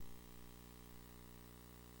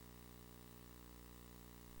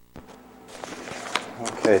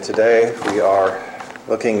Okay, today we are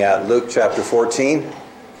looking at Luke chapter 14,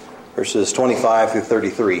 verses 25 through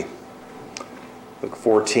 33. Luke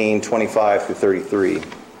 14, 25 through 33.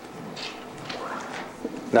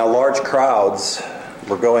 Now large crowds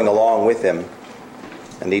were going along with him,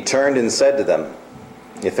 and he turned and said to them,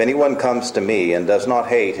 "If anyone comes to me and does not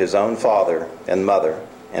hate his own father and mother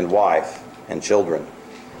and wife and children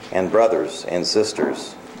and brothers and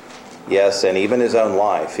sisters, yes, and even his own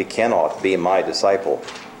life, he cannot be my disciple.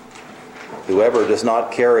 Whoever does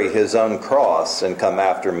not carry his own cross and come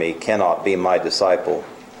after me cannot be my disciple.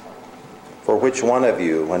 For which one of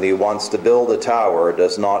you, when he wants to build a tower,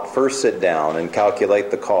 does not first sit down and calculate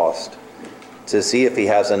the cost to see if he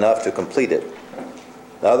has enough to complete it?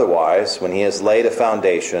 Otherwise, when he has laid a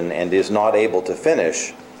foundation and is not able to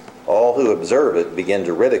finish, all who observe it begin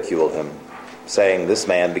to ridicule him, saying, 'This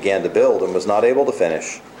man began to build and was not able to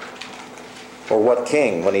finish.' Or what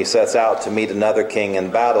king, when he sets out to meet another king in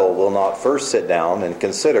battle, will not first sit down and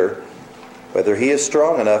consider whether he is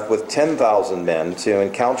strong enough with 10,000 men to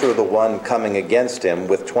encounter the one coming against him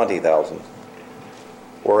with 20,000?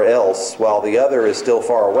 Or else, while the other is still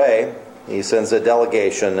far away, he sends a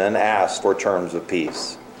delegation and asks for terms of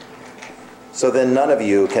peace. So then none of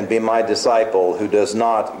you can be my disciple who does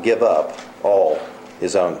not give up all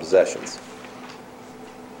his own possessions."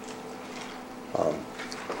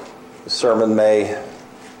 The sermon may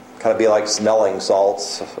kind of be like smelling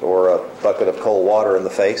salts or a bucket of cold water in the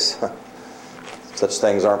face. Such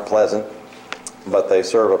things aren't pleasant, but they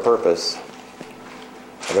serve a purpose.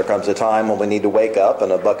 There comes a time when we need to wake up,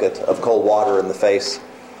 and a bucket of cold water in the face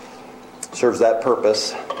serves that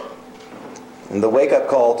purpose. And the wake-up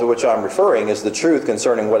call to which I'm referring is the truth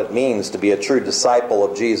concerning what it means to be a true disciple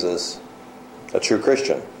of Jesus, a true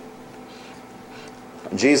Christian.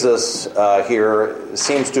 Jesus here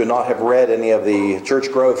seems to not have read any of the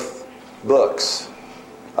church growth books.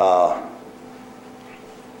 The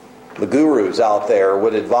gurus out there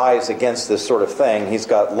would advise against this sort of thing. He's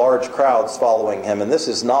got large crowds following him, and this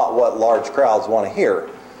is not what large crowds want to hear.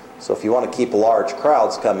 So if you want to keep large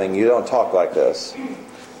crowds coming, you don't talk like this.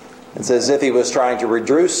 It's as if he was trying to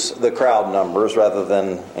reduce the crowd numbers rather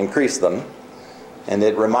than increase them. And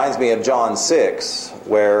it reminds me of John 6,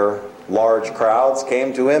 where large crowds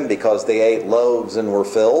came to him because they ate loaves and were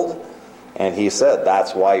filled. And he said,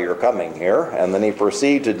 "That's why you're coming here." And then he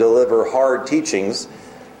proceeded to deliver hard teachings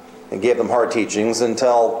and gave them hard teachings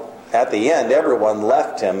until at the end everyone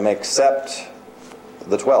left him except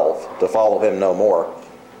the 12 to follow him no more.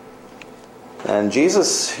 And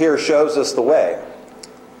Jesus here shows us the way.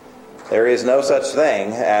 There is no such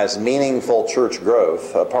thing as meaningful church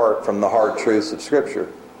growth apart from the hard truths of Scripture.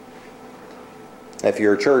 If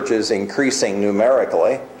your church is increasing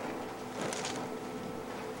numerically,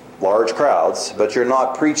 large crowds, but you're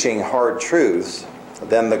not preaching hard truths,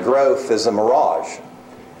 then the growth is a mirage.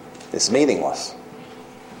 It's meaningless.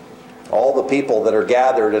 All the people that are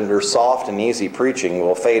gathered under soft and easy preaching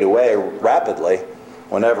will fade away rapidly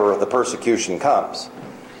whenever the persecution comes.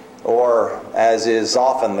 Or, as is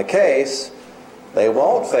often the case, they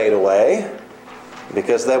won't fade away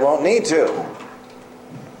because they won't need to.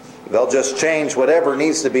 They'll just change whatever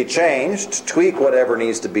needs to be changed, tweak whatever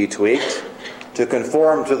needs to be tweaked to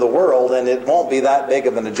conform to the world, and it won't be that big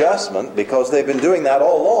of an adjustment because they've been doing that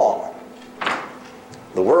all along.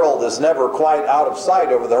 The world is never quite out of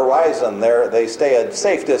sight over the horizon. They stay a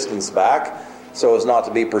safe distance back so as not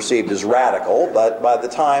to be perceived as radical, but by the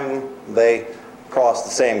time they cross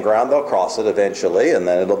the same ground, they'll cross it eventually, and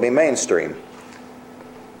then it'll be mainstream.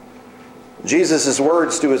 Jesus'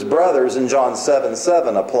 words to his brothers in John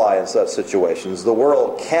 7:7 apply in such situations. "The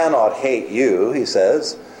world cannot hate you," he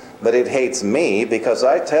says, "but it hates me because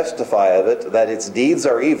I testify of it that its deeds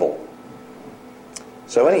are evil."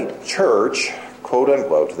 So any church, quote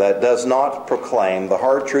unquote, that does not proclaim the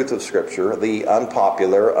hard truth of Scripture, the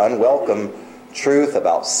unpopular, unwelcome truth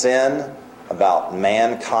about sin, about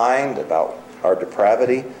mankind, about our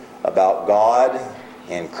depravity, about God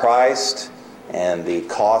and Christ, and the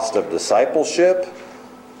cost of discipleship,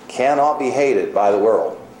 cannot be hated by the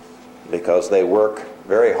world because they work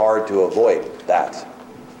very hard to avoid that.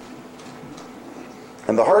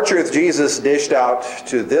 And the hard truth Jesus dished out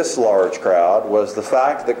to this large crowd was the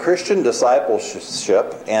fact that Christian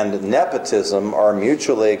discipleship and nepotism are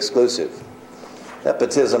mutually exclusive.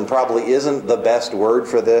 Nepotism probably isn't the best word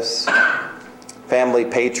for this. Family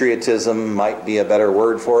patriotism might be a better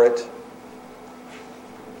word for it.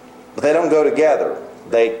 But they don't go together.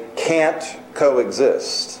 They can't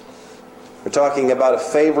coexist. We're talking about a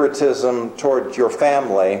favoritism toward your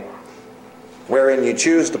family wherein you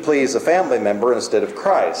choose to please a family member instead of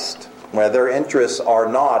Christ. where their interests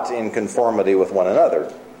are not in conformity with one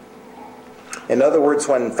another. In other words,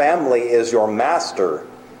 when family is your master,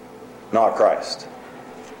 not Christ.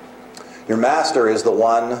 Your master is the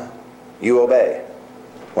one you obey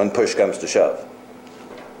when push comes to shove.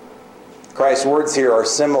 Christ's words here are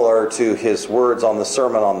similar to his words on the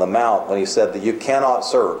Sermon on the Mount when he said that you cannot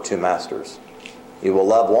serve two masters. You will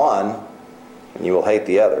love one and you will hate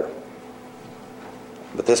the other.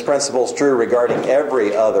 But this principle is true regarding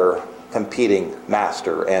every other competing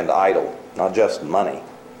master and idol, not just money.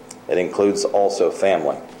 It includes also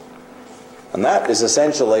family. And that is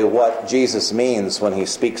essentially what Jesus means when he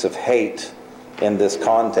speaks of hate in this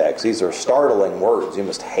context. These are startling words. You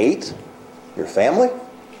must hate your family?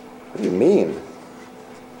 What do you mean?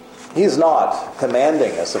 He's not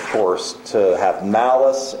commanding us, of course, to have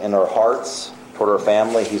malice in our hearts toward our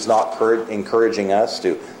family. He's not encouraging us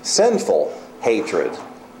to sinful hatred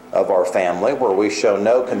of our family, where we show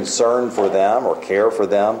no concern for them or care for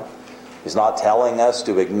them. He's not telling us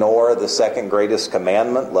to ignore the second greatest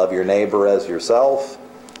commandment, love your neighbor as yourself,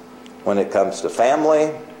 when it comes to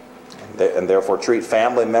family, and therefore treat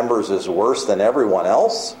family members as worse than everyone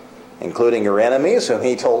else, including your enemies, whom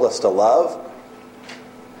he told us to love.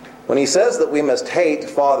 When he says that we must hate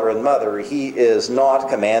father and mother, he is not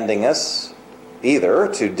commanding us either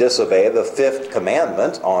to disobey the fifth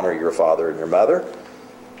commandment, honor your father and your mother.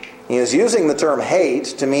 He is using the term hate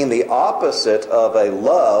to mean the opposite of a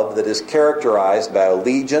love that is characterized by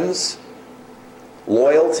allegiance,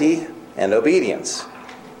 loyalty, and obedience.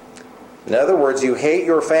 In other words, you hate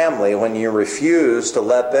your family when you refuse to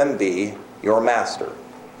let them be your master.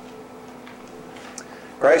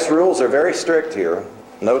 Christ's rules are very strict here.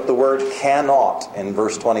 Note the word cannot in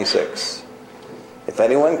verse 26. If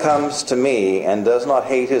anyone comes to me and does not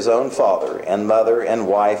hate his own father and mother and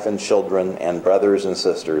wife and children and brothers and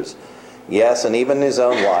sisters, yes, and even his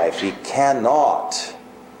own life, he cannot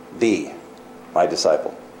be my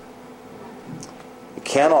disciple. You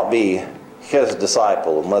cannot be his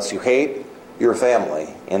disciple unless you hate your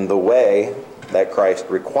family in the way that Christ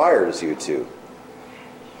requires you to.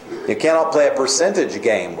 You cannot play a percentage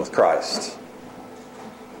game with Christ.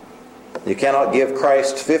 You cannot give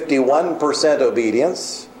Christ 51%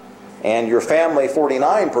 obedience and your family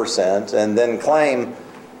 49% and then claim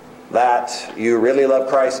that you really love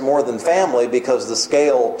Christ more than family because the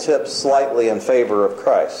scale tips slightly in favor of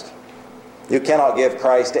Christ. You cannot give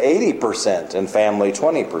Christ 80% and family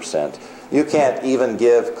 20%. You can't even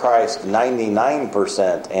give Christ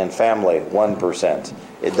 99% and family 1%.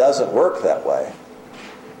 It doesn't work that way.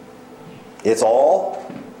 It's all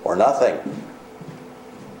or nothing.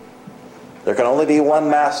 There can only be one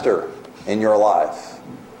master in your life.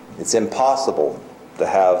 It's impossible to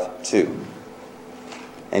have two.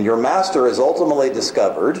 And your master is ultimately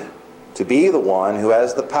discovered to be the one who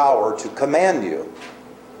has the power to command you,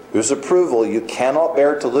 whose approval you cannot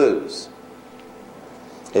bear to lose.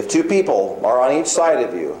 If two people are on each side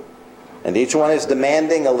of you, and each one is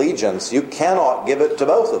demanding allegiance, you cannot give it to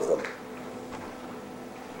both of them.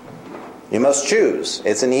 You must choose.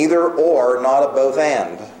 It's an either or, not a both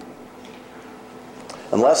and.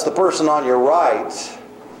 Unless the person on your right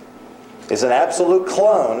is an absolute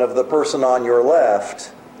clone of the person on your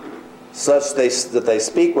left, such that they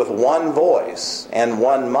speak with one voice and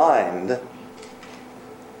one mind,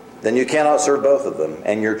 then you cannot serve both of them,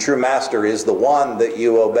 and your true master is the one that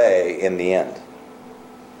you obey in the end.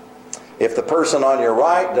 If the person on your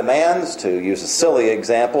right demands, to use a silly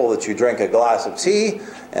example, that you drink a glass of tea,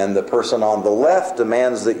 and the person on the left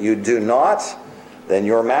demands that you do not, then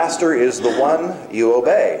your master is the one you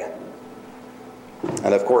obey.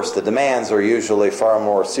 And of course, the demands are usually far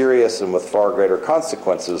more serious and with far greater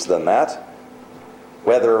consequences than that.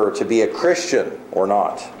 Whether to be a Christian or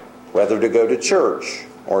not, whether to go to church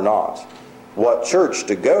or not, what church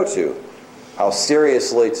to go to, how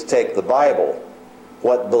seriously to take the Bible,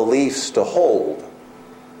 what beliefs to hold,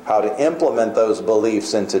 how to implement those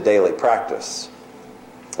beliefs into daily practice.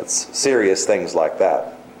 It's serious things like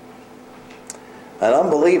that. An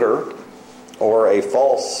unbeliever or a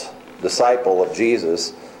false disciple of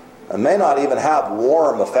Jesus may not even have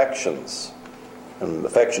warm affections and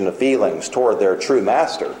affectionate feelings toward their true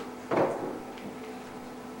master.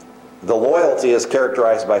 The loyalty is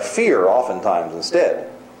characterized by fear oftentimes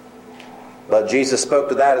instead. But Jesus spoke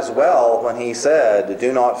to that as well when he said,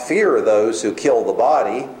 "Do not fear those who kill the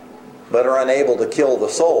body, but are unable to kill the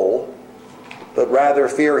soul, but rather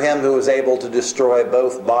fear him who is able to destroy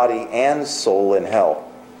both body and soul in hell."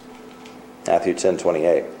 Matthew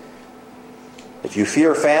 10:28. If you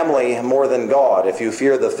fear family more than God, if you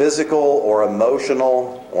fear the physical or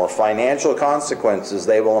emotional or financial consequences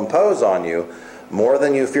they will impose on you more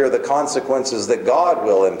than you fear the consequences that God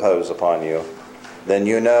will impose upon you, then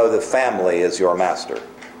you know that family is your master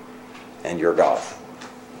and your God.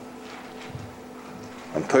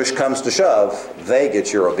 When push comes to shove, they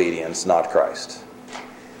get your obedience, not Christ.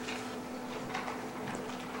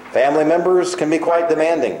 Family members can be quite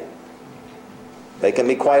demanding. They can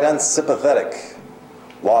be quite unsympathetic,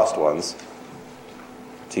 lost ones,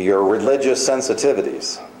 to your religious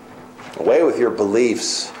sensitivities. Away with your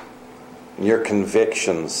beliefs and your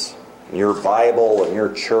convictions and your Bible and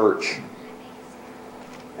your church.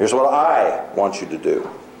 Here's what I want you to do.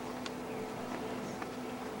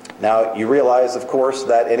 Now, you realize, of course,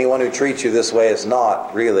 that anyone who treats you this way is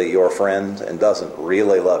not really your friend and doesn't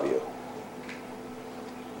really love you.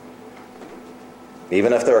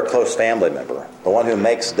 Even if they're a close family member. The one who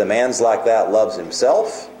makes demands like that loves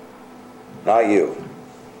himself, not you.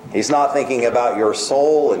 He's not thinking about your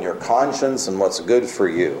soul and your conscience and what's good for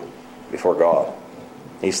you before God.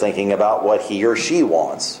 He's thinking about what he or she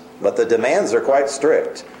wants. But the demands are quite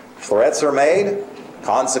strict. Threats are made,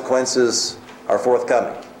 consequences are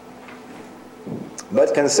forthcoming.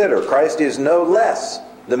 But consider, Christ is no less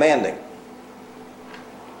demanding,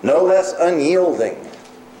 no less unyielding.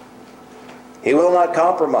 He will not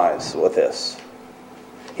compromise with this.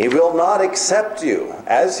 He will not accept you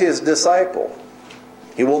as his disciple.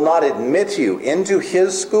 He will not admit you into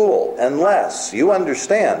his school unless you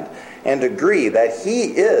understand and agree that he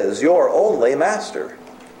is your only master.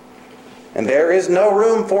 And there is no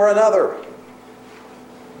room for another.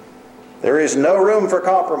 There is no room for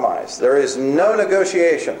compromise. There is no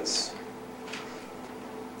negotiations.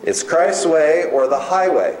 It's Christ's way or the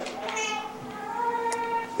highway.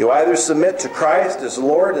 You either submit to Christ as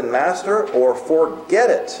Lord and Master or forget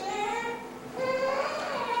it.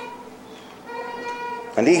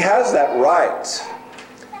 And he has that right.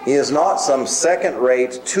 He is not some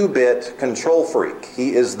second-rate, two-bit control freak.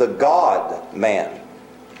 He is the God-man.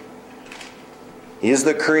 He is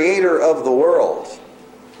the creator of the world.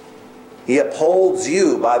 He upholds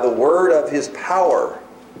you by the word of his power.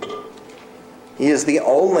 He is the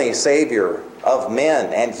only Savior of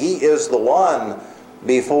men, and he is the one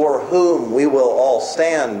before whom we will all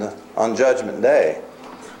stand on Judgment Day.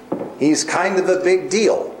 He's kind of a big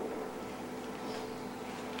deal.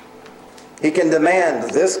 He can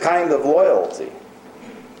demand this kind of loyalty.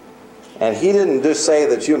 And he didn't just say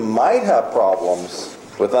that you might have problems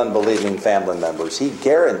with unbelieving family members. He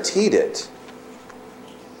guaranteed it.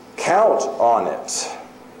 Count on it.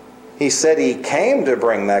 He said he came to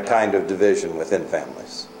bring that kind of division within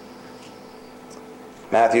families.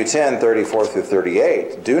 Matthew 10, 34 through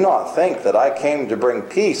 38. Do not think that I came to bring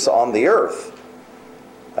peace on the earth.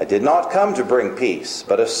 I did not come to bring peace,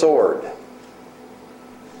 but a sword.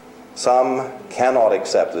 Some cannot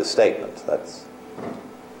accept this statement.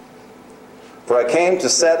 For I came to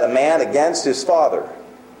set a man against his father,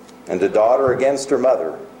 and a daughter against her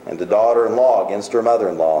mother, and a daughter-in-law against her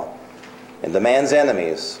mother-in-law. And the man's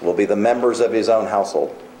enemies will be the members of his own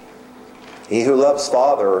household. He who loves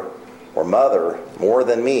father or mother more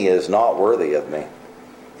than me is not worthy of me.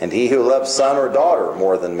 And he who loves son or daughter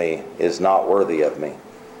more than me is not worthy of me.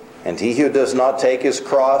 And he who does not take his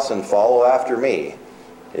cross and follow after me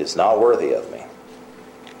is not worthy of me.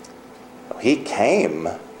 He came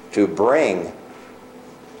to bring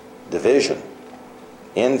division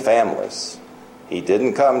in families. He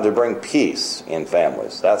didn't come to bring peace in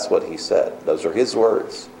families. That's what he said. Those are his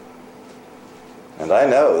words. And I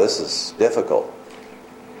know this is difficult.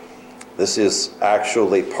 This is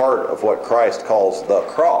actually part of what Christ calls the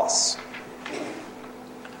cross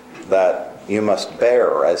that you must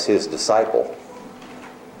bear as his disciple.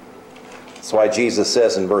 That's why Jesus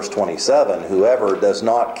says in verse 27, whoever does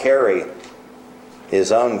not carry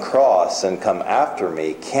his own cross and come after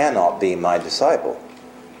me cannot be my disciple.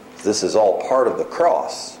 This is all part of the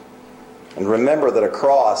cross. And remember that a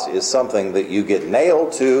cross is something that you get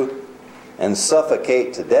nailed to and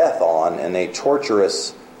suffocate to death on in a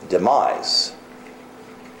torturous demise.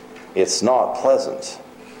 It's not pleasant.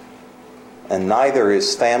 And neither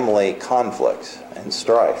is family conflict and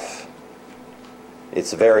strife.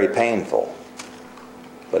 It's very painful,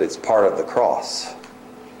 but it's part of the cross.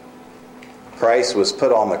 Christ was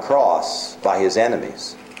put on the cross by his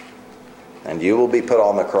enemies, and you will be put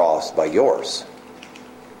on the cross by yours,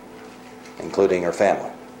 including your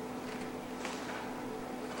family.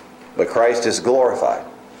 But Christ is glorified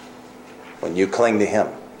when you cling to him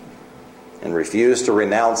and refuse to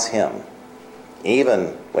renounce him, even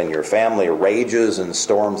when your family rages and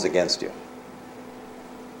storms against you.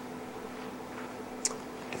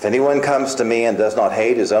 If anyone comes to me and does not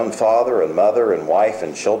hate his own father and mother and wife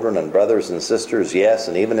and children and brothers and sisters, yes,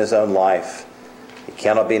 and even his own life, he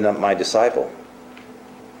cannot be my disciple.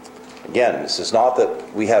 Again, this is not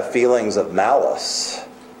that we have feelings of malice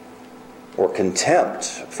or contempt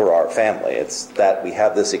for our family. It's that we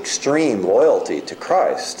have this extreme loyalty to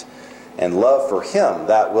Christ and love for Him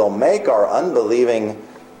that will make our unbelieving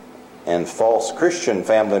and false Christian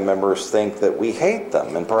family members think that we hate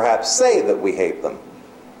them and perhaps say that we hate them.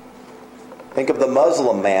 Think of the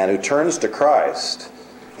Muslim man who turns to Christ.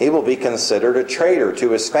 He will be considered a traitor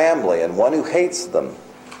to his family and one who hates them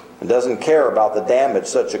and doesn't care about the damage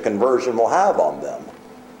such a conversion will have on them.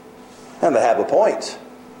 And they have a point.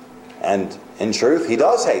 And in truth, he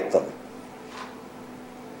does hate them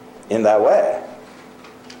in that way.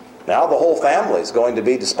 Now the whole family is going to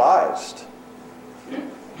be despised.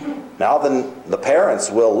 Now then the parents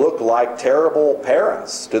will look like terrible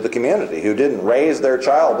parents to the community who didn't raise their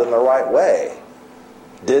child in the right way,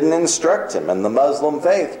 didn't instruct him in the Muslim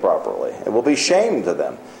faith properly. It will be shame to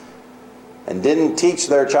them. And didn't teach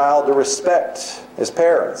their child to respect his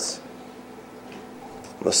parents.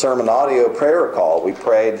 The sermon audio prayer call we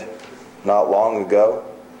prayed not long ago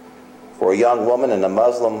for a young woman in a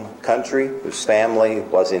Muslim country whose family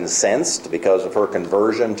was incensed because of her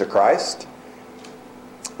conversion to Christ.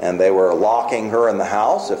 And they were locking her in the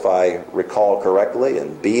house, if I recall correctly,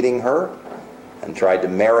 and beating her, and tried to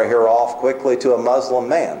marry her off quickly to a Muslim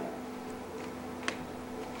man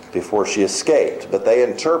before she escaped. But they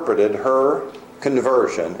interpreted her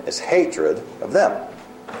conversion as hatred of them.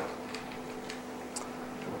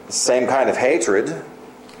 The same kind of hatred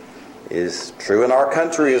is true in our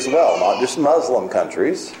country as well, not just Muslim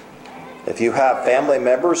countries. If you have family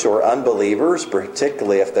members who are unbelievers,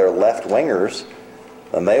 particularly if they're left-wingers,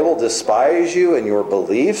 then they will despise you and your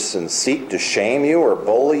beliefs and seek to shame you or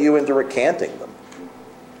bully you into recanting them.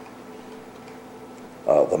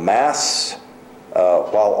 The masks,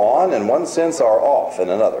 while on in one sense, are off in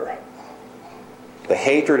another. The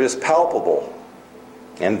hatred is palpable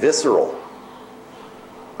and visceral.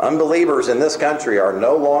 Unbelievers in this country are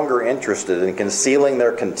no longer interested in concealing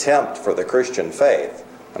their contempt for the Christian faith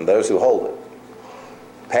and those who hold it.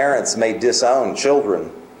 Parents may disown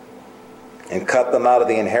children and cut them out of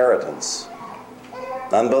the inheritance.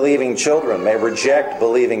 Unbelieving children may reject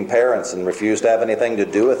believing parents and refuse to have anything to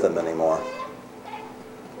do with them anymore.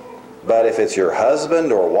 But if it's your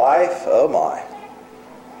husband or wife, oh my,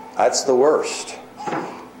 that's the worst.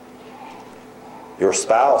 Your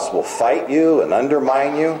spouse will fight you and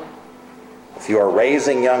undermine you. If you are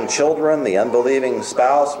raising young children, the unbelieving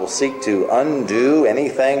spouse will seek to undo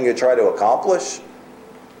anything you try to accomplish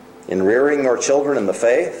in rearing your children in the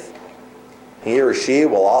faith. He or she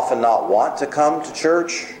will often not want to come to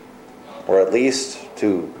church, or at least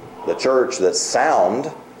to the church that's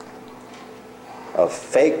sound. A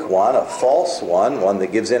fake one, a false one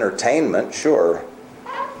that gives entertainment, sure.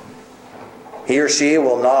 He or she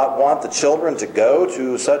will not want the children to go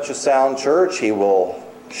to such a sound church. She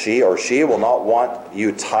or she will not want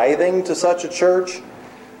you tithing to such a church.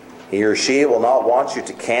 He or she will not want you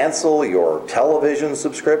to cancel your television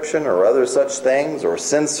subscription or other such things, or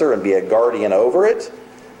censor and be a guardian over it.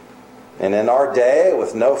 And in our day,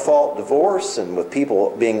 with no-fault divorce and with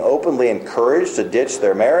people being openly encouraged to ditch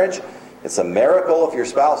their marriage, it's a miracle if your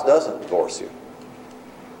spouse doesn't divorce you.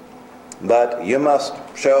 But you must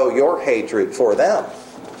show your hatred for them,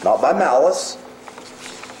 not by malice,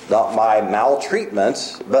 not by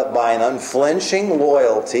maltreatment, but by an unflinching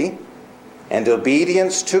loyalty and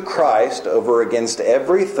obedience to Christ over against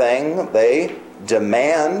everything they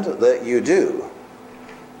demand that you do.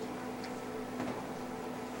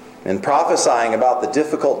 In prophesying about the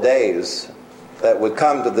difficult days that would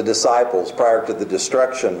come to the disciples prior to the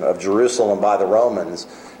destruction of Jerusalem by the Romans,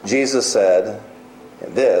 Jesus said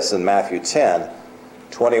this in Matthew 10,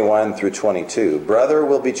 21 through 22. Brother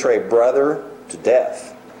will betray brother to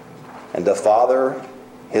death, and a father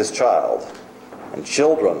his child. And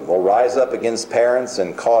children will rise up against parents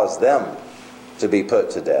and cause them to be put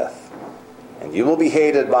to death. And you will be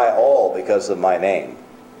hated by all because of my name.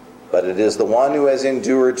 But it is the one who has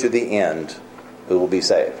endured to the end who will be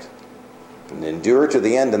saved. And endure to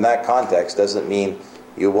the end in that context doesn't mean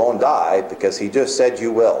you won't die, because he just said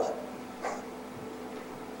you will.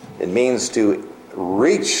 It means to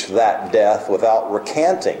reach that death without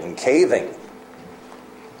recanting and caving,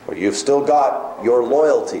 where you've still got your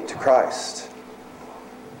loyalty to Christ.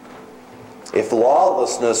 If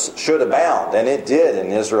lawlessness should abound, and it did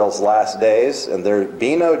in Israel's last days, and there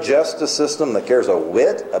be no justice system that cares a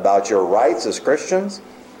whit about your rights as Christians,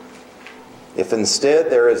 if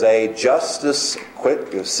instead there is a justice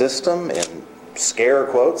system in scare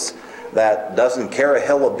quotes, that doesn't care a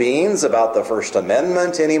hill of beans about the First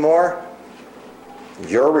Amendment anymore.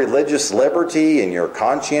 Your religious liberty and your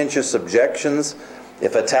conscientious objections,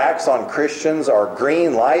 if attacks on Christians are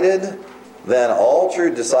green-lighted, then all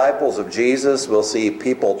true disciples of Jesus will see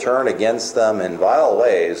people turn against them in vile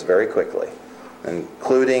ways very quickly,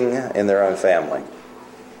 including in their own family.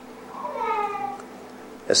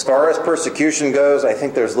 As far as persecution goes, I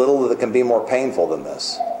think there's little that can be more painful than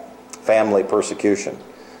this. Family persecution.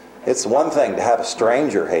 It's one thing to have a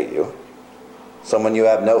stranger hate you, someone you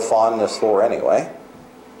have no fondness for anyway.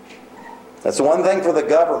 It's one thing for the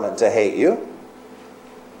government to hate you.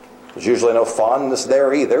 There's usually no fondness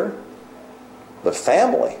there either. But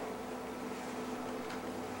family.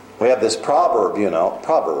 We have this proverb,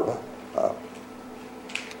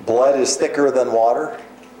 blood is thicker than water.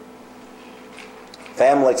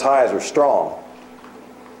 Family ties are strong.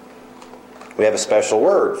 We have a special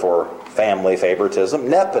word for family favoritism,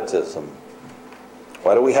 nepotism.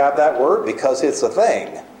 Why do we have that word? Because it's a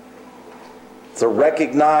thing. It's a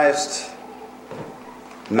recognized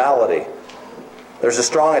malady. There's a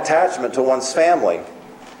strong attachment to one's family,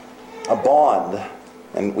 a bond.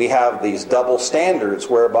 And we have these double standards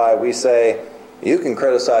whereby we say, you can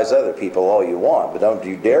criticize other people all you want, but don't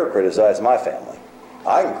you dare criticize my family.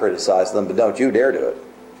 I can criticize them, but don't you dare do it.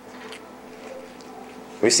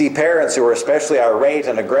 We see parents who are especially irate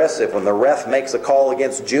and aggressive when the ref makes a call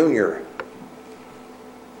against Junior.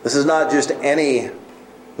 This is not just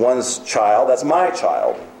anyone's child, that's my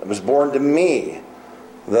child. It was born to me,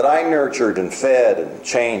 that I nurtured and fed and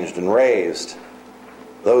changed and raised.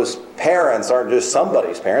 Those parents aren't just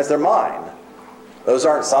somebody's parents, they're mine. Those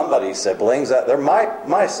aren't somebody's siblings, they're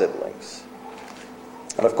my siblings.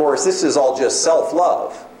 And of course, this is all just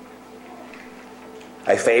self-love.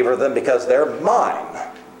 I favor them because they're mine.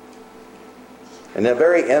 In a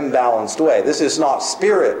very imbalanced way. This is not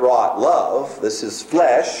spirit-wrought love. This is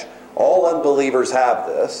flesh. All unbelievers have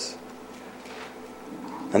this.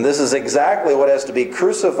 And this is exactly what has to be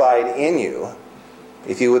crucified in you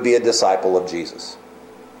if you would be a disciple of Jesus.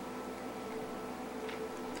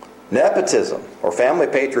 Nepotism, or family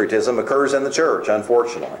patriotism, occurs in the church,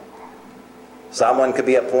 unfortunately. Someone could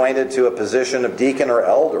be appointed to a position of deacon or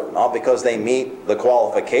elder, not because they meet the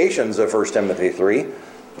qualifications of 1 Timothy 3,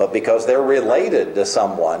 but because they're related to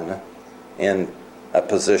someone in a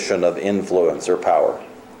position of influence or power.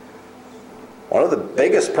 One of the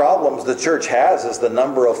biggest problems the church has is the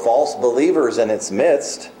number of false believers in its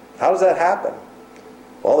midst. How does that happen?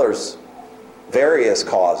 Well, there's various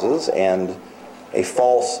causes, and a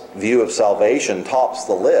false view of salvation tops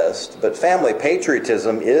the list, but family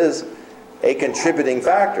patriotism is a contributing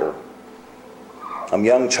factor. A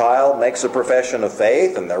young child makes a profession of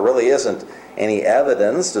faith, and there really isn't any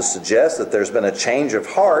evidence to suggest that there's been a change of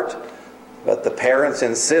heart, but the parents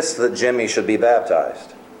insist that Jimmy should be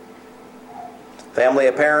baptized.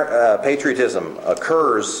 Family patriotism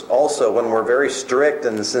occurs also when we're very strict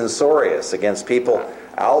and censorious against people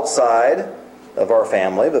outside of our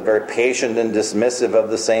family, but very patient and dismissive of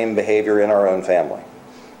the same behavior in our own family.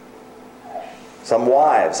 Some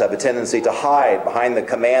wives have a tendency to hide behind the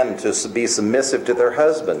command to be submissive to their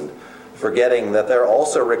husband, forgetting that they're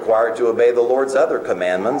also required to obey the Lord's other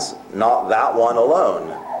commandments, not that one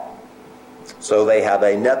alone. So they have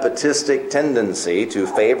a nepotistic tendency to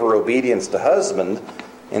favor obedience to husband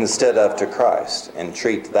instead of to Christ, and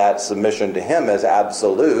treat that submission to him as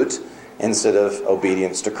absolute instead of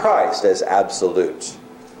obedience to Christ as absolute.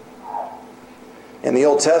 In the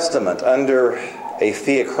Old Testament, under a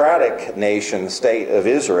theocratic nation state of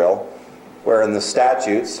Israel, wherein the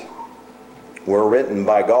statutes were written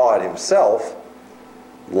by God himself,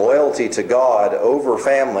 loyalty to God over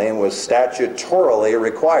family was statutorily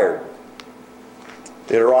required.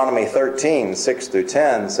 Deuteronomy 13, 6 through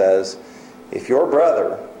 10 says, if your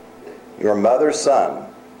brother, your mother's son,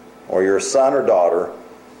 or your son or daughter,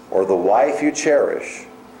 or the wife you cherish,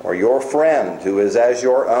 or your friend who is as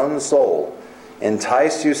your own soul,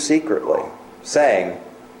 entice you secretly, saying,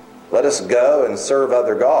 let us go and serve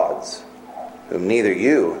other gods, whom neither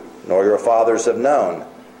you nor your fathers have known,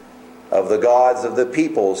 of the gods of the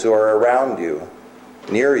peoples who are around you,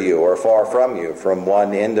 near you or far from you, from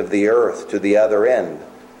one end of the earth to the other end.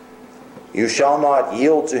 You shall not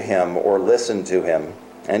yield to him or listen to him,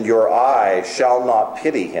 and your eye shall not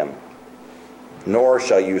pity him, nor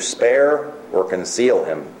shall you spare or conceal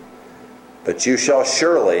him, but you shall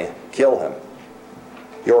surely kill him.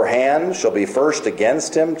 Your hand shall be first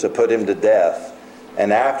against him to put him to death,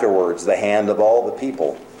 and afterwards the hand of all the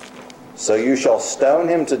people. So you shall stone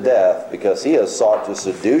him to death, because he has sought to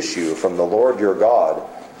seduce you from the Lord your God,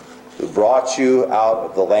 who brought you out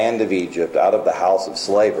of the land of Egypt, out of the house of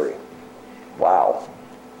slavery. Wow.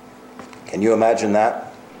 Can you imagine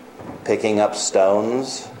that? Picking up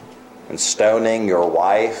stones and stoning your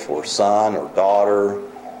wife or son or daughter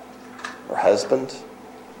or husband?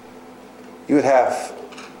 You would have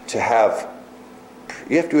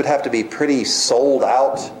to be pretty sold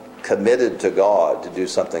out, committed to God to do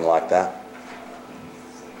something like that.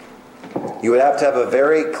 You would have to have a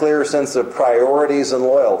very clear sense of priorities and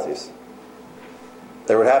loyalties.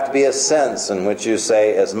 There would have to be a sense in which you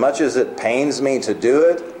say, as much as it pains me to do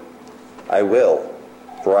it, I will,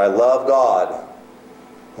 for I love God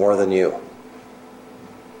more than you.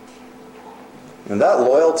 And that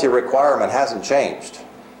loyalty requirement hasn't changed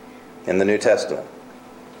in the New Testament.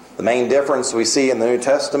 The main difference we see in the New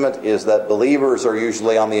Testament is that believers are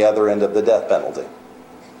usually on the other end of the death penalty.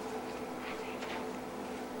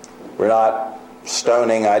 We're not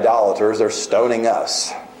stoning idolaters, they're stoning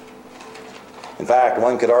us. In fact,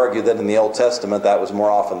 one could argue that in the Old Testament that was more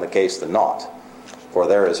often the case than not. For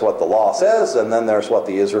there is what the law says, and then there's what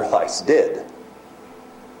the Israelites did.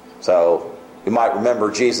 So, you might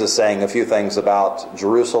remember Jesus saying a few things about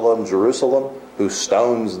Jerusalem, Jerusalem, who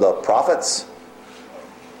stones the prophets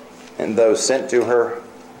and those sent to her.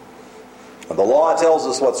 The law tells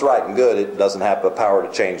us what's right and good. It doesn't have the power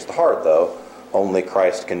to change the heart, though. Only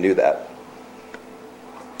Christ can do that.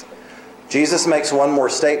 Jesus makes one more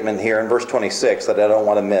statement here in verse 26 that I don't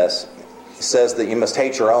want to miss. He says that you must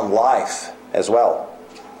hate your own life as well.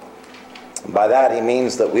 By that he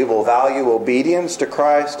means that we will value obedience to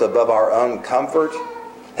Christ above our own comfort,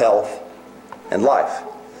 health, and life.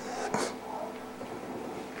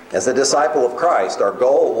 As a disciple of Christ, our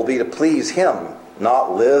goal will be to please Him,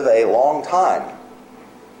 not live a long time,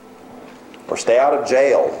 or stay out of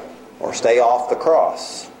jail, or stay off the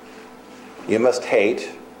cross. You must hate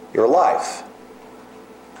your life.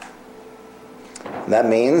 And that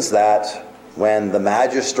means that when the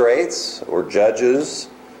magistrates or judges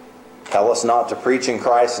tell us not to preach in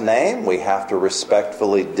Christ's name, we have to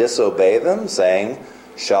respectfully disobey them, saying,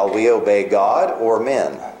 "Shall we obey God or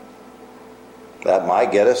men?" That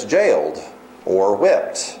might get us jailed or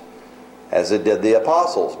whipped, as it did the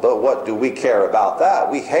apostles. But what do we care about that?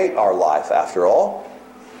 We hate our life, after all.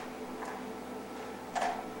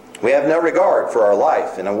 We have no regard for our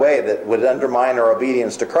life in a way that would undermine our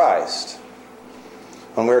obedience to Christ.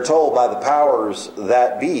 When we are told by the powers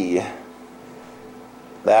that be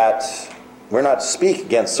that we're not to speak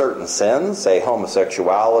against certain sins, say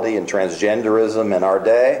homosexuality and transgenderism in our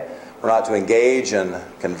day, we're not to engage in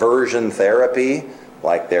conversion therapy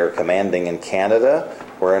like they're commanding in Canada,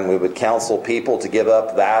 wherein we would counsel people to give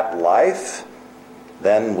up that life,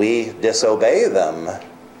 then we disobey them.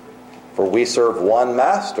 For we serve one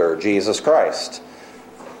master, Jesus Christ.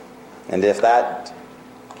 And if that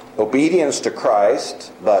obedience to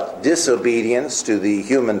Christ, but disobedience to the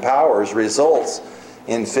human powers results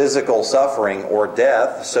in physical suffering or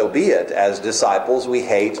death, so be it. As disciples, we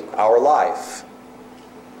hate our life.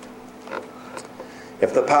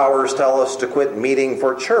 If the powers tell us to quit meeting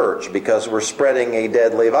for church because we're spreading a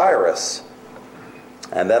deadly virus,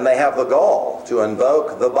 and then they have the gall to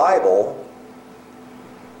invoke the Bible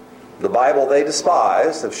they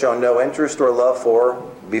despise, have shown no interest or love for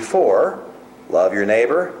before, love your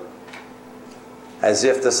neighbor, as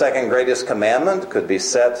if the second greatest commandment could be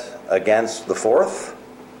set against the fourth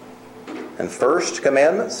and first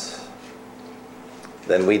commandments,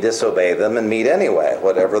 then we disobey them and meet anyway,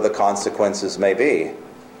 whatever the consequences may be.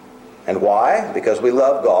 And why? Because we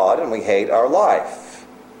love God and we hate our life.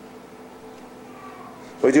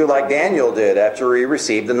 We do like Daniel did after he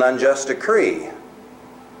received an unjust decree.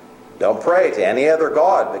 Don't pray to any other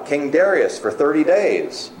god but King Darius for 30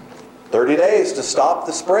 days. 30 days to stop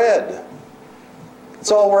the spread.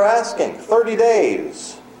 That's all we're asking. 30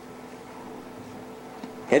 days.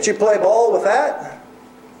 Can't you play ball with that?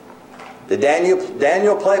 Did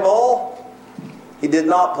Daniel play ball? He did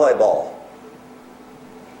not play ball.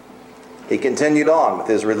 He continued on with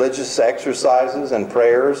his religious exercises and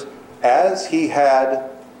prayers as he had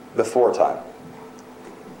before time.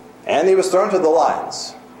 And he was thrown to the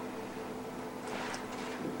lions.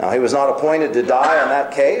 Now, he was not appointed to die in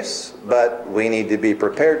that case, but we need to be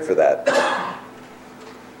prepared for that.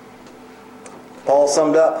 Paul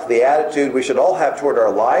summed up the attitude we should all have toward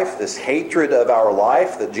our life, this hatred of our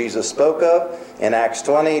life that Jesus spoke of in Acts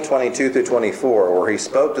 20, 22 through 24, where he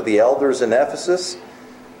spoke to the elders in Ephesus,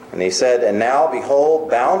 and he said, "And now, behold,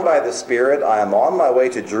 bound by the Spirit, I am on my way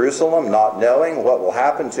to Jerusalem, not knowing what will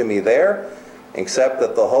happen to me there, except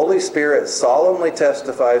that the Holy Spirit solemnly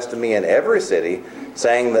testifies to me in every city,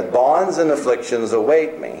 saying that bonds and afflictions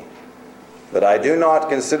await me. But I do not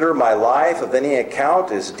consider my life of any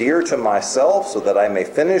account as dear to myself, so that I may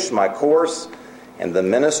finish my course and the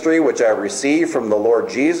ministry which I received from the Lord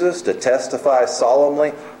Jesus, to testify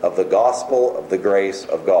solemnly of the gospel of the grace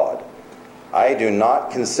of God. I do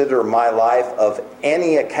not consider my life of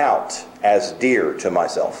any account as dear to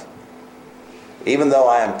myself, even though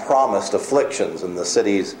I am promised afflictions in the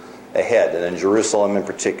cities ahead, and in Jerusalem in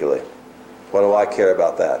particular. What do I care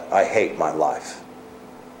about that? I hate my life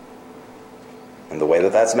and the way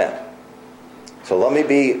that that's meant. So let me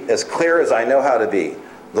be as clear as I know how to be.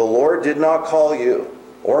 The Lord did not call you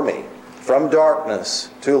or me from darkness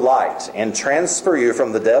to light and transfer you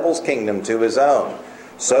from the devil's kingdom to his own,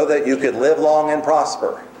 so that you could live long and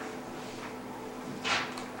prosper,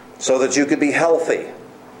 so that you could be healthy,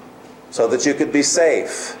 so that you could be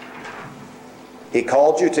safe. He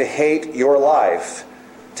called you to hate your life,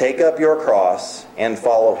 take up your cross, and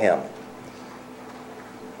follow Him.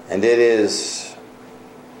 And it is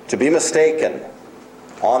to be mistaken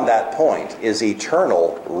on that point is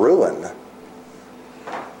eternal ruin.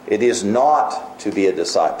 It is not to be a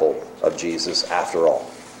disciple of Jesus after all.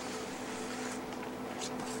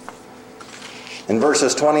 In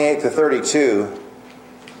verses 28 to 32,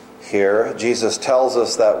 here, Jesus tells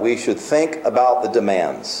us that we should think about the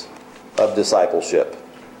demands of discipleship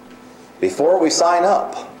before we sign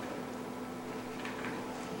up.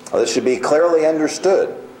 This should be clearly understood.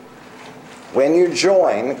 When you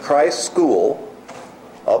join Christ's school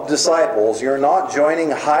of disciples, you're not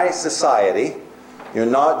joining high society. You're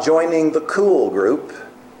not joining the cool group,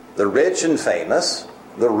 the rich and famous,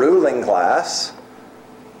 the ruling class.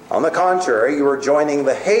 On the contrary, you are joining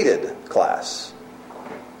the hated class.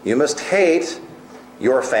 You must hate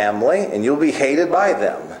your family, and you'll be hated by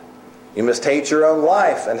them. You must hate your own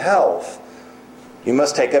life and health. You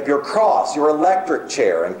must take up your cross, your electric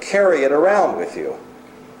chair, and carry it around with you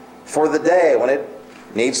for the day when it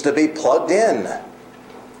needs to be plugged in.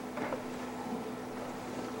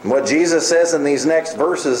 And what Jesus says in these next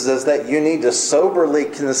verses is that you need to soberly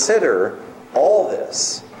consider all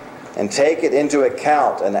this and take it into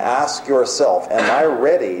account and ask yourself, am I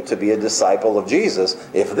ready to be a disciple of Jesus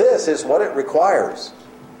if this is what it requires?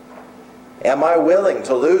 Am I willing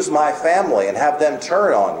to lose my family and have them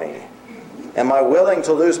turn on me? Am I willing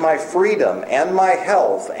to lose my freedom and my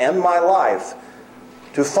health and my life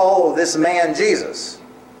to follow this man Jesus?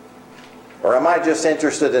 Or am I just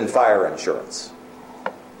interested in fire insurance?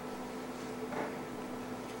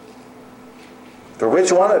 For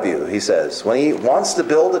which one of you, he says, when he wants to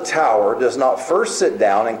build a tower, does not first sit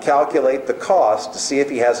down and calculate the cost to see if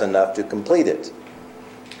he has enough to complete it?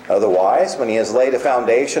 Otherwise, when he has laid a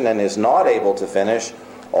foundation and is not able to finish,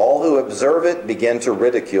 all who observe it begin to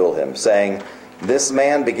ridicule him, saying, "This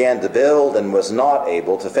man began to build and was not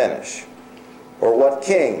able to finish." Or what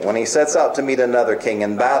king, when he sets out to meet another king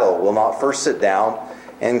in battle, will not first sit down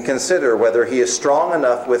and consider whether he is strong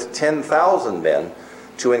enough with 10,000 men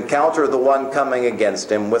to encounter the one coming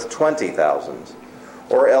against him with 20,000?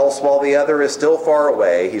 Or else, while the other is still far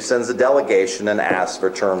away, he sends a delegation and asks for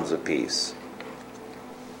terms of peace.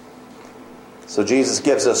 So Jesus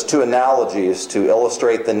gives us two analogies to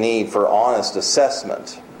illustrate the need for honest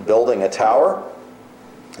assessment: building a tower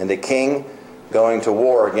and a king going to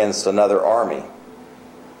war against another army.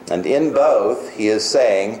 And in both, he is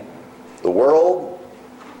saying the world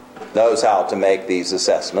knows how to make these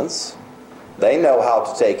assessments. They know how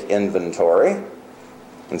to take inventory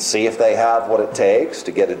and see if they have what it takes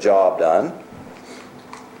to get a job done.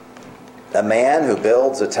 A man who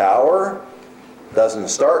builds a tower doesn't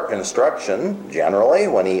start construction, generally,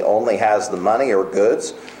 when he only has the money or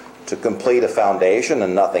goods to complete a foundation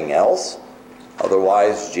and nothing else.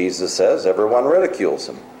 Otherwise, Jesus says, everyone ridicules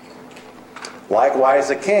him. Likewise,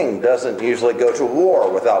 a king doesn't usually go to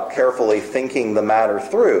war without carefully thinking the matter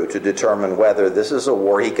through to determine whether this is a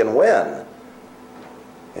war he can win.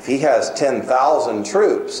 If he has 10,000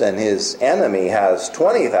 troops and his enemy has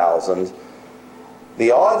 20,000,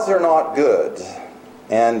 the odds are not good.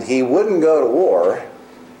 And he wouldn't go to war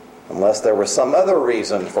unless there was some other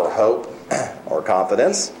reason for hope or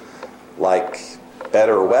confidence, like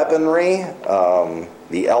better weaponry,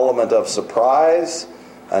 the element of surprise,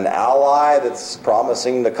 an ally that's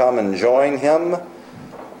promising to come and join him,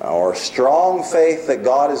 or strong faith that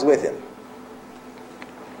God is with him.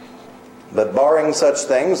 But barring such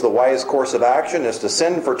things, the wise course of action is to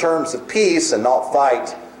send for terms of peace and not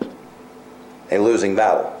fight a losing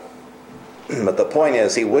battle. But the point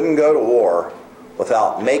is, he wouldn't go to war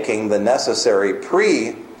without making the necessary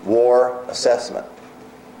pre-war assessment.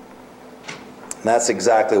 And that's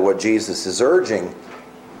exactly what Jesus is urging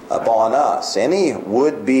upon us. Any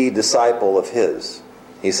would-be disciple of his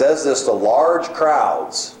He says this to large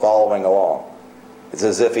crowds following along. It's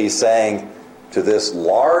as if he's saying to this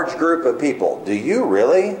large group of people, do you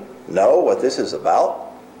really know what this is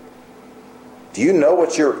about? Do you know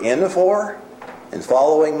what you're in for in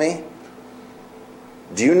following me?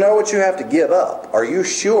 Do you know what you have to give up? Are you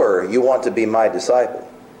sure you want to be my disciple?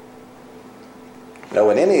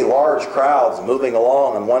 In any large crowds moving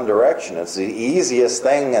along in one direction, it's the easiest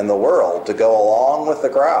thing in the world to go along with the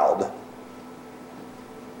crowd.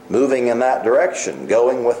 Moving in that direction,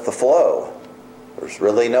 going with the flow. There's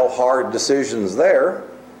really no hard decisions there.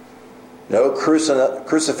 No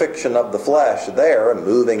crucifixion of the flesh there,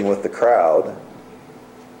 moving with the crowd.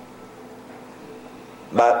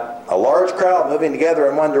 But a large crowd moving together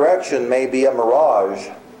in one direction may be a mirage,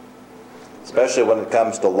 especially when it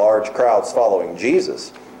comes to large crowds following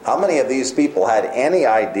Jesus. How many of these people had any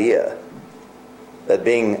idea that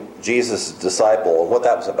being Jesus' disciple, what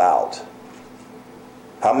that was about?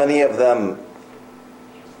 How many of them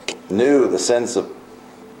knew the sense of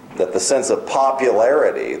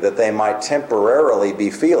popularity that they might temporarily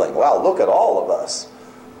be feeling? Wow, look at all of us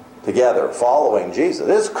together following Jesus.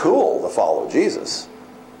 It's cool to follow Jesus.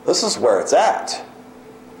 This is where it's at.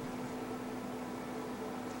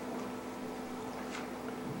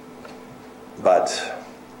 But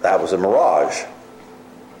that was a mirage.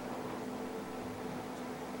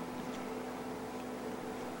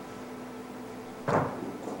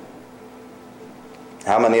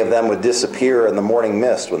 How many of them would disappear in the morning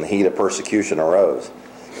mist when the heat of persecution arose?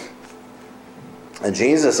 And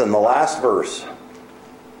Jesus, in the last verse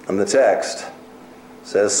of the text,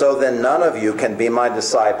 says, so then none of you can be my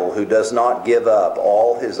disciple who does not give up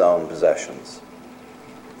all his own possessions.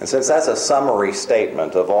 And since that's a summary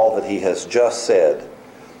statement of all that he has just said,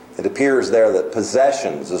 it appears there that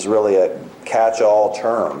possessions is really a catch-all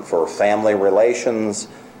term for family relations,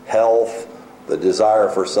 health, the desire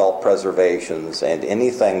for self-preservation, and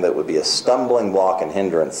anything that would be a stumbling block and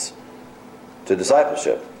hindrance to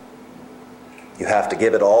discipleship. You have to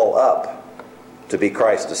give it all up to be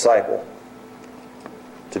Christ's disciple.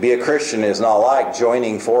 To be a Christian is not like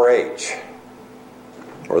joining 4-H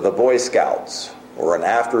or the Boy Scouts or an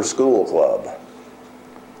after-school club.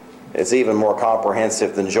 It's even more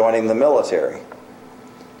comprehensive than joining the military.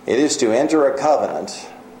 It is to enter a covenant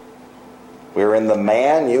wherein the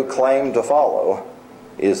man you claim to follow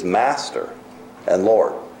is master and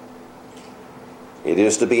Lord. It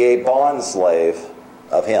is to be a bondslave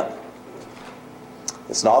of him.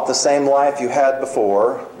 It's not the same life you had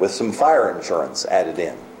before with some fire insurance added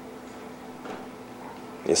in.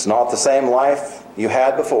 It's not the same life you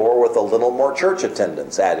had before with a little more church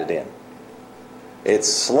attendance added in.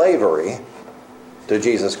 It's slavery to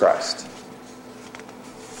Jesus Christ.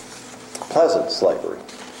 Pleasant slavery.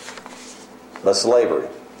 But slavery,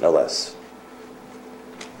 no less.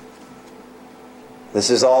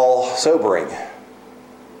 This is all sobering.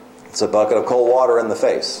 It's a bucket of cold water in the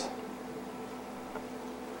face.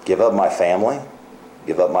 Give up my family?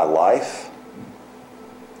 Give up my life?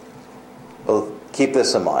 Well, keep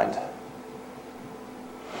this in mind.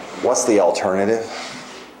 What's the alternative?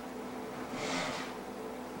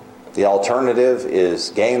 The alternative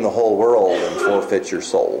is gain the whole world and forfeit your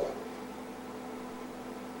soul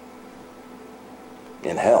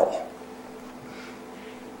in hell.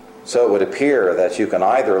 So it would appear that you can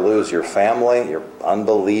either lose your family, your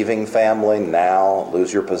unbelieving family now,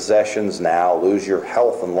 lose your possessions now, lose your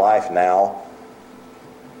health and life now,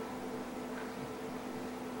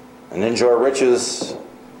 and enjoy riches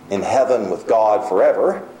in heaven with God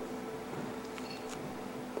forever.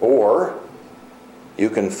 Or you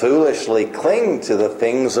can foolishly cling to the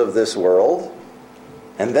things of this world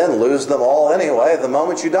and then lose them all anyway the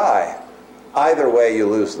moment you die. Either way, you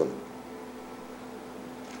lose them.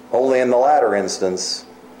 Only in the latter instance,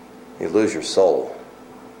 you lose your soul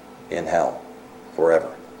in hell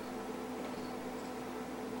forever.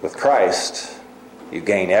 With Christ, you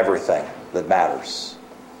gain everything that matters.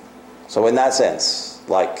 So in that sense,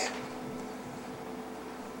 like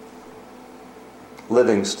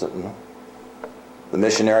Livingstone, the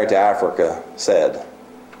missionary to Africa, said,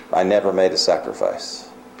 I never made a sacrifice.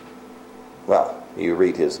 Well, you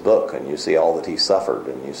read his book and you see all that he suffered,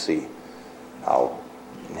 and you see how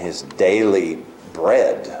his daily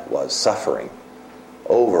bread was suffering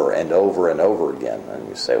over and over and over again. And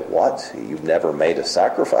you say, what? You've never made a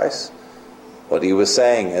sacrifice? What he was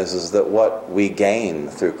saying is that what we gain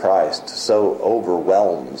through Christ so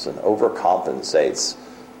overwhelms and overcompensates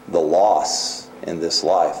the loss in this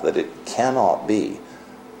life that it cannot be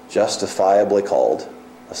justifiably called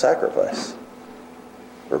a sacrifice.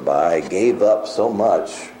 Whereby I gave up so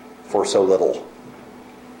much for so little.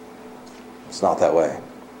 It's not that way.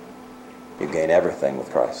 You gain everything with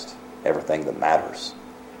Christ, everything that matters.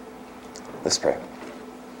 Let's pray.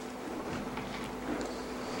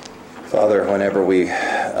 Father, whenever we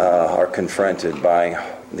are confronted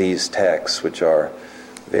by these texts, which are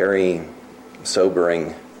very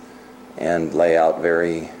sobering and lay out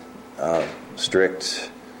very strict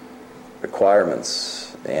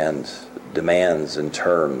requirements and demands and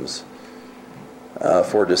terms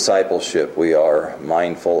for discipleship, we are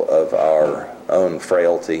mindful of our own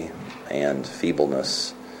frailty and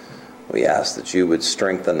feebleness. We ask that you would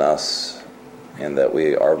strengthen us and that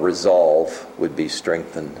our resolve would be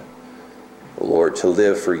strengthened, Lord, to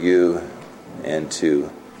live for you and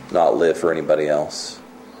to not live for anybody else,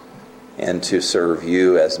 and to serve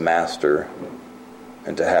you as master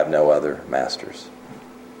and to have no other masters.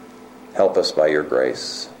 Help us by your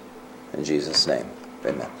grace. In Jesus' name,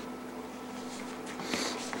 amen.